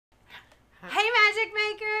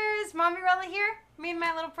here, me and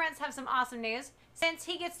my little prince have some awesome news. Since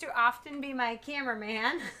he gets to often be my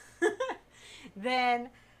cameraman, then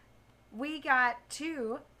we got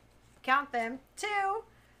two, count them, two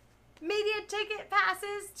media ticket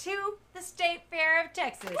passes to the State Fair of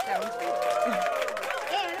Texas. And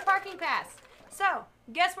a parking pass. So,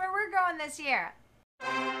 guess where we're going this year?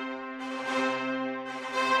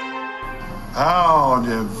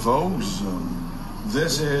 Howdy, folks.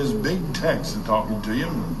 This is Big Texan talking to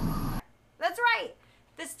you. That's right.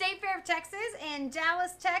 The State Fair of Texas in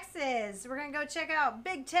Dallas, Texas. We're going to go check out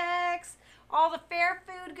Big Tex, all the fair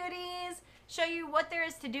food goodies, show you what there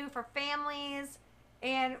is to do for families.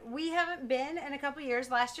 And we haven't been in a couple years.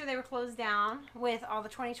 Last year they were closed down with all the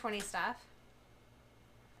 2020 stuff.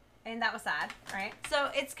 And that was sad, right? So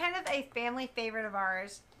it's kind of a family favorite of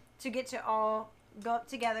ours to get to all go up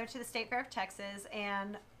together to the State Fair of Texas.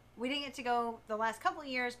 And we didn't get to go the last couple of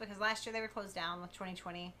years because last year they were closed down with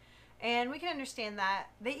 2020. And we can understand that.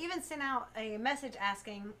 They even sent out a message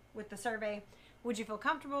asking with the survey, would you feel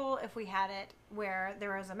comfortable if we had it where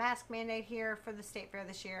there was a mask mandate here for the State Fair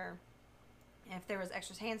this year? If there was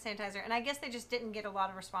extra hand sanitizer. And I guess they just didn't get a lot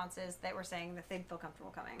of responses that were saying that they'd feel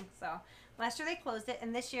comfortable coming. So last year they closed it,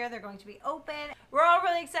 and this year they're going to be open. We're all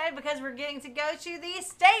really excited because we're getting to go to the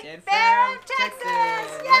State Fair of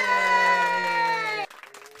Texas. Yay!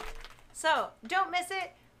 So don't miss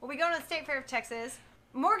it. We'll be going to the State Fair of Texas.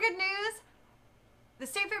 More good news. The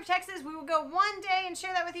State Fair of Texas, we will go one day and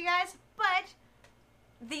share that with you guys, but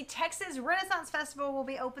the Texas Renaissance Festival will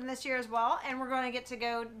be open this year as well, and we're going to get to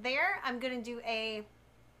go there. I'm going to do a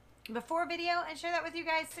before video and share that with you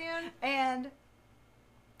guys soon, and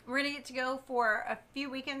we're going to get to go for a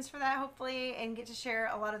few weekends for that, hopefully, and get to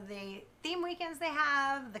share a lot of the theme weekends they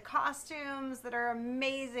have, the costumes that are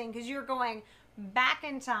amazing, because you're going back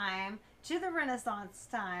in time to the Renaissance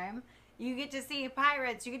time. You get to see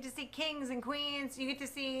pirates, you get to see kings and queens, you get to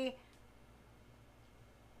see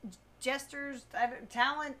jesters,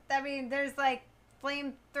 talent. I mean, there's like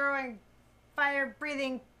flame-throwing,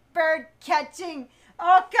 fire-breathing, bird-catching,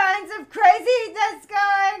 all kinds of craziness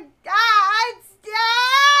going.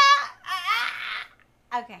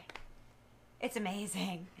 Okay. It's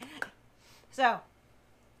amazing. So,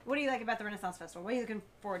 what do you like about the Renaissance Festival? What are you looking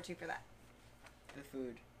forward to for that? The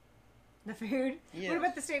food. The food? Yes. What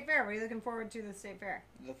about the State Fair? What are you looking forward to the State Fair?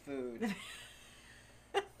 The food.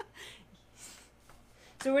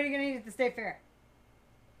 So what are you going to eat at the State Fair?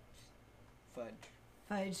 Fudge.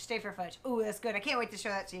 Fudge. State Fair fudge. Ooh, that's good. I can't wait to show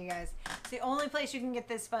that to you guys. It's the only place you can get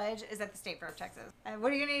this fudge is at the State Fair of Texas. And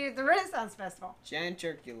what are you going to eat at the Renaissance Festival? Giant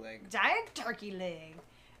turkey leg. Giant turkey leg.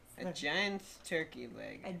 A giant turkey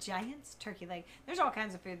leg. A giant turkey leg. There's all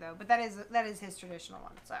kinds of food though, but that is his traditional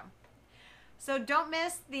one. So don't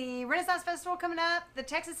miss the Renaissance Festival coming up, the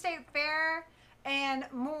Texas State Fair, and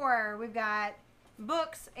more. We've got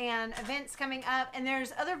books and events coming up, and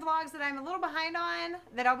there's other vlogs that I'm a little behind on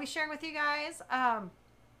that I'll be sharing with you guys.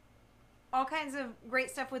 All kinds of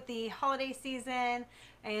great stuff with the holiday season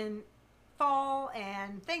and fall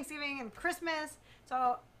and Thanksgiving and Christmas.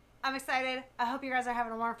 So I'm excited. I hope you guys are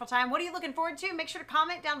having a wonderful time. What are you looking forward to? Make sure to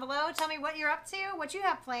comment down below. Tell me what you're up to, what you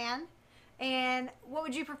have planned, and what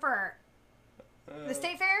would you prefer? The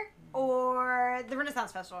State Fair or the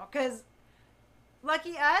Renaissance Festival? Because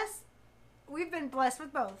lucky us, we've been blessed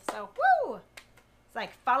with both. So, woo! It's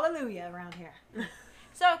like hallelujah around here.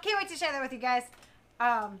 So, can't wait to share that with you guys.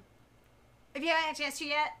 If you haven't had a chance to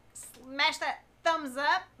yet, smash that thumbs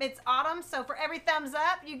up. It's autumn, so for every thumbs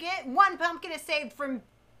up you get, one pumpkin is saved from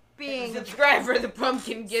being... Subscribe for the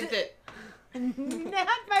pumpkin, get it.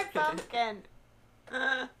 Not my pumpkin.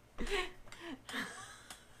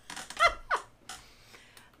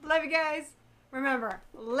 Love you guys. Remember,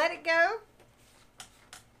 let it go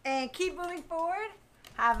and keep moving forward.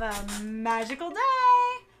 Have a magical day.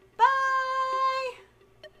 Bye.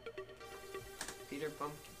 Peter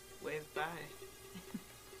Pumpkin, wave bye.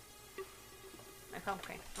 My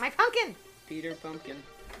pumpkin. My pumpkin. Peter Pumpkin.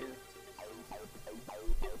 Yeah.